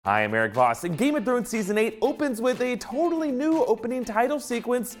Hi, I'm Eric Voss, and Game of Thrones Season 8 opens with a totally new opening title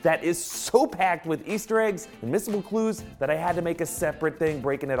sequence that is so packed with Easter eggs and missable clues that I had to make a separate thing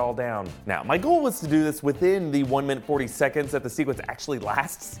breaking it all down. Now, my goal was to do this within the 1 minute 40 seconds that the sequence actually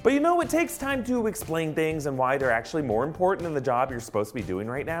lasts, but you know, it takes time to explain things and why they're actually more important than the job you're supposed to be doing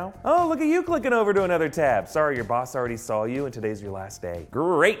right now. Oh, look at you clicking over to another tab. Sorry, your boss already saw you and today's your last day.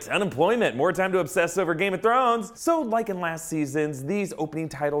 Great, unemployment, more time to obsess over Game of Thrones. So like in last seasons, these opening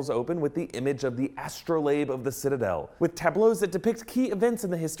titles open with the image of the astrolabe of the Citadel, with tableaus that depict key events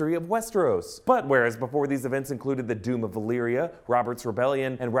in the history of Westeros. But whereas before these events included the doom of Valyria, Robert's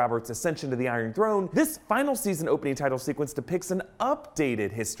rebellion, and Robert's ascension to the Iron Throne, this final season opening title sequence depicts an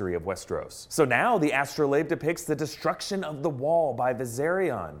updated history of Westeros. So now the astrolabe depicts the destruction of the wall by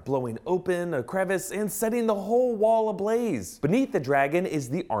Viserion, blowing open a crevice and setting the whole wall ablaze. Beneath the dragon is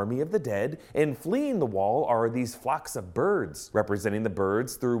the army of the dead, and fleeing the wall are these flocks of birds, representing the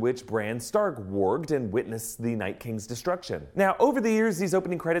birds through which Bran Stark warged and witnessed the Night King's destruction. Now, over the years, these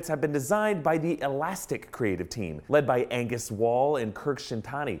opening credits have been designed by the Elastic creative team, led by Angus Wall and Kirk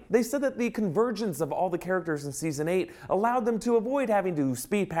Shintani. They said that the convergence of all the characters in Season 8 allowed them to avoid having to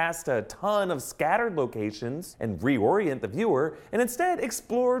speed past a ton of scattered locations and reorient the viewer, and instead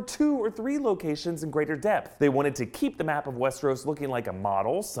explore 2 or 3 locations in greater depth. They wanted to keep the map of Westeros looking like a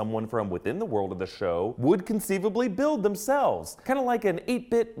model someone from within the world of the show would conceivably build themselves, kind of like an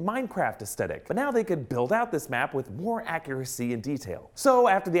 8-bit Minecraft aesthetic. But now they could build out this map with more accuracy and detail. So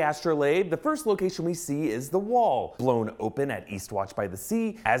after the astrolabe, the first location we see is the wall, blown open at Eastwatch by the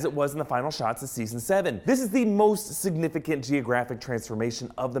Sea, as it was in the final shots of Season 7. This is the most significant geographic transformation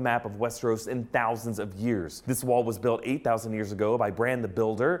of the map of Westeros in thousands of years. This wall was built 8,000 years ago by Bran the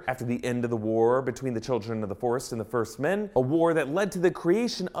Builder after the end of the war between the Children of the Forest and the First Men, a war that led to the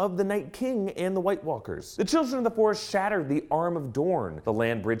creation of the Night King and the White Walkers. The Children of the Forest shattered the Arm of Dorne, the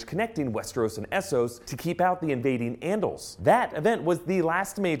land bridge connecting Westeros and Essos, to keep out the invading Andals. That event was the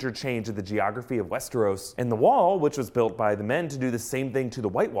last major change in the geography of Westeros, and the wall, which was built by the men to do the same thing to the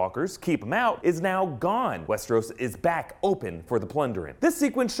White Walkers, keep them out, is now gone. Westeros is back open for the plundering. This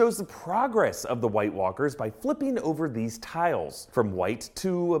sequence shows the progress of the White Walkers by flipping over these tiles, from white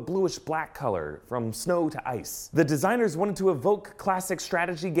to a bluish black color, from snow to ice. The designers wanted to evoke classic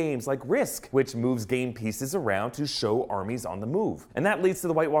strategy games like Risk, which moves game pieces around to show armies on the move. And that leads to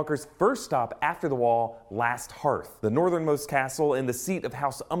the White Walkers' first stop after the wall, Last Hearth, the northernmost castle and the seat of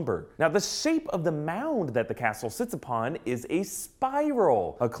House Umber. Now, the shape of the mound that the castle sits upon is a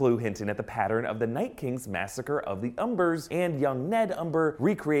spiral, a clue hinting at the pattern of the Night King's massacre of the Umbers and young Ned Umber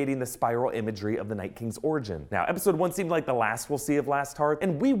recreating the spiral imagery of the Night King's origin. Now, episode 1 seemed like the last we'll see of Last Hearth,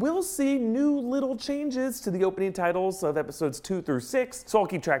 and we will see new little changes to the opening titles of episodes 2 through 6, so I'll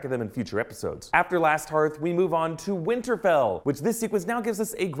keep track of them in future episodes. After Last Hearth, we move on to Winterfell, which this sequence now gives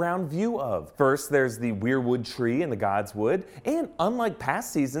us a ground view of. First, there's the Weirwood tree in the Godswood, and unlike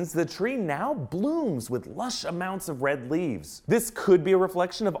past seasons, the tree now blooms with lush amounts of red leaves. This could be a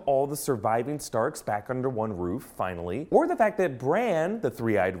reflection of all the surviving Starks back under one roof, finally, or the fact that Bran, the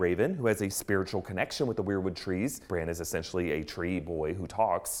three-eyed raven, who has a spiritual connection with the Weirwood trees, Bran is essentially a tree boy who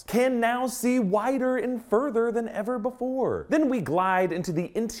talks, can now see wider and further than ever before. Then we glide into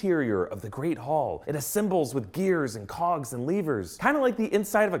the interior of the Great Hall. It assembles with gears and cogs and levers, kind of like the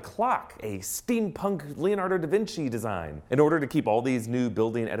inside of a clock, a steampunk Leonardo da Vinci design. In order to keep all these new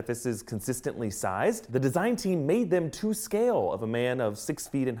building edifices consistently sized, the design team made them to scale of a man of 6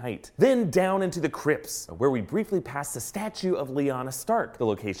 feet in height. Then down into the crypts, where we briefly pass the statue of Lyanna Stark, the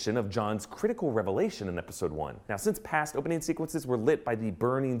location of Jon's critical revelation in episode 1. Now, since past opening sequences were lit by the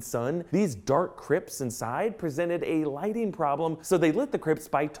burning sun, these dark crypts inside presented a lighting problem, so they lit the crypts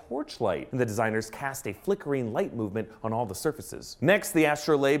by torchlight, and the designers cast a flickering light movement on all the surfaces. Next, the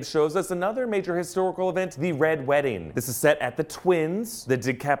astrolabe shows us another major historical event, the Red Wedding. This is set at the Twins. The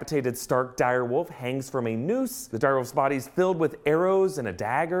decapitated Stark direwolf hangs from a noose. The direwolf's body is filled with arrows and a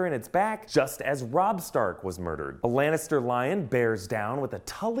dagger in its back, just as Robb Stark was murdered. A Lannister lion bears down with a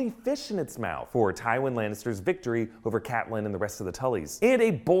Tully fish in its mouth for Tywin Lannister's victory over Catelyn and the rest of the Tullys. And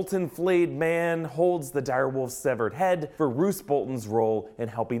a Bolton flayed man holds the direwolf's severed head for Roose Bolton's role in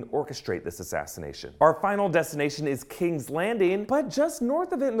helping orchestrate this assassination. Our final destination is King's Landing, but just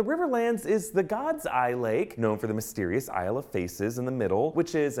north of it in the Riverlands is the God's Eye Lake, known for the mysterious Isle of Faces in the middle,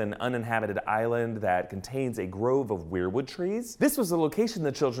 which is an uninhabited island that contains a grove of weirwood trees. This was the location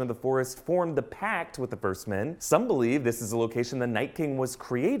the Children of the Forest formed the pact with the First Men. Some believe this is the location the Night King was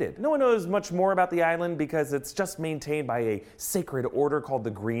created. No one knows much more about the island because it's just maintained by a sacred order called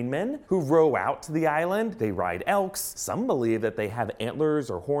the Green Men, who row out to the island. They ride elks. Some believe that they have antlers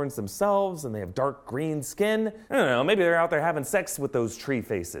or horns themselves, and they have dark green skin. I don't know, maybe they're out there having sex connects with those tree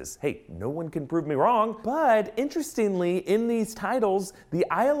faces. Hey, no one can prove me wrong. But interestingly, in these titles, the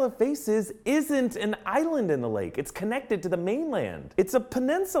Isle of Faces isn't an island in the lake. It's connected to the mainland. It's a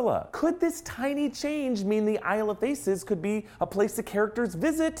peninsula. Could this tiny change mean the Isle of Faces could be a place the characters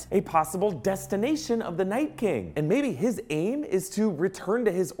visit, a possible destination of the Night King? And maybe his aim is to return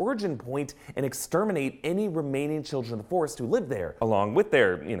to his origin point and exterminate any remaining children of the forest who live there, along with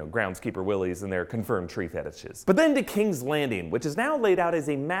their, groundskeeper willies and their confirmed tree fetishes. But then to King's Landing, which is now laid out as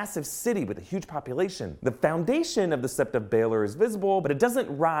a massive city with a huge population. The foundation of the Sept of Baelor is visible, but it doesn't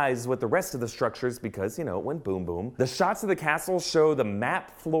rise with the rest of the structures because, it went boom boom. The shots of the castle show the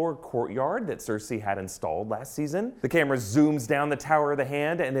map floor courtyard that Cersei had installed last season. The camera zooms down the Tower of the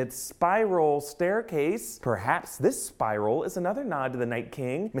Hand and its spiral staircase. Perhaps this spiral is another nod to the Night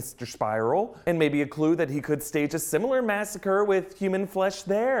King, Mr. Spiral, and maybe a clue that he could stage a similar massacre with human flesh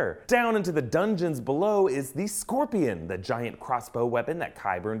there. Down into the dungeons below is the Scorpion, the giant crossbow weapon that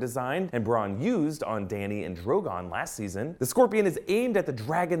Qyburn designed and Bronn used on Dany and Drogon last season. The Scorpion is aimed at the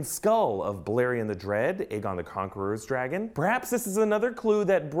dragon skull of Balerion the Dread, Aegon the Conqueror's dragon. Perhaps this is another clue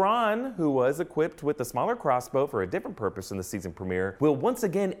that Bronn, who was equipped with the smaller crossbow for a different purpose in the season premiere, will once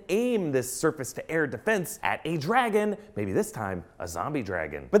again aim this surface-to-air defense at a dragon, maybe this time a zombie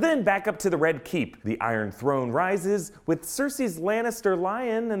dragon. But then back up to the Red Keep. The Iron Throne rises, with Cersei's Lannister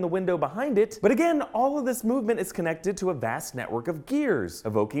lion in the window behind it. But again, all of this movement is connected to a vast network of gears,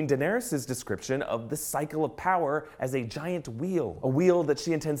 evoking Daenerys' description of the cycle of power as a giant wheel, a wheel that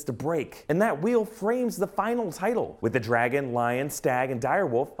she intends to break. And that wheel frames the final title, with the dragon, lion, stag, and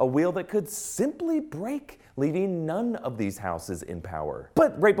direwolf, a wheel that could simply break, leaving none of these houses in power.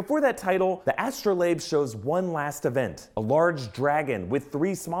 But right before that title, the astrolabe shows one last event. A large dragon with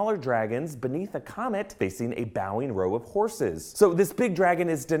 3 smaller dragons beneath a comet facing a bowing row of horses. So this big dragon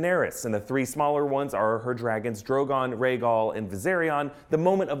is Daenerys, and the 3 smaller ones are her dragons Drogon, Rhaegal, and Viserion, the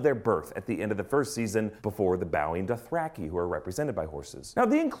moment of their birth at the end of the first season before the bowing Dothraki, who are represented by horses. Now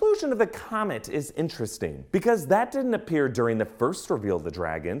the inclusion of the comet is interesting, because that didn't appear during the first reveal of the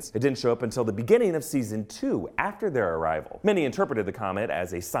dragons. It didn't show up until the beginning of season 2, after their arrival. Many interpreted the comet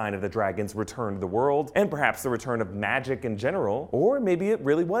as a sign of the dragon's return to the world, and perhaps the return of magic in general, or maybe it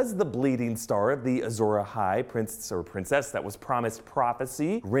really was the bleeding star of the Azor Ahai prince or princess that was promised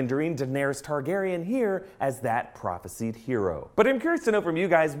prophecy, rendering Daenerys Targaryen here as that prophesied hero. But I'm curious to know from you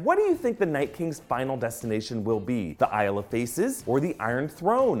guys, what do you think the Night King's final destination will be? The Isle of Faces or the Iron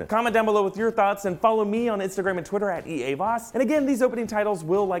Throne? Comment down below with your thoughts and follow me on Instagram and Twitter at EAVoss. And again, these opening titles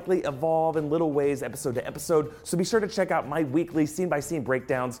will likely evolve in little ways episode to episode, so be sure to check out my weekly scene-by-scene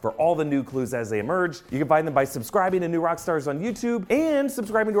breakdowns for all the new clues as they emerge. You can find them by subscribing to New Rockstars on YouTube and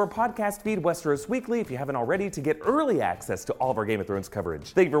subscribing to our podcast feed, Westeros Weekly, if you haven't already, to get early access to all of our Game of Thrones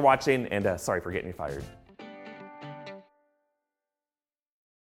coverage. Thank you for watching, and sorry for getting you fired.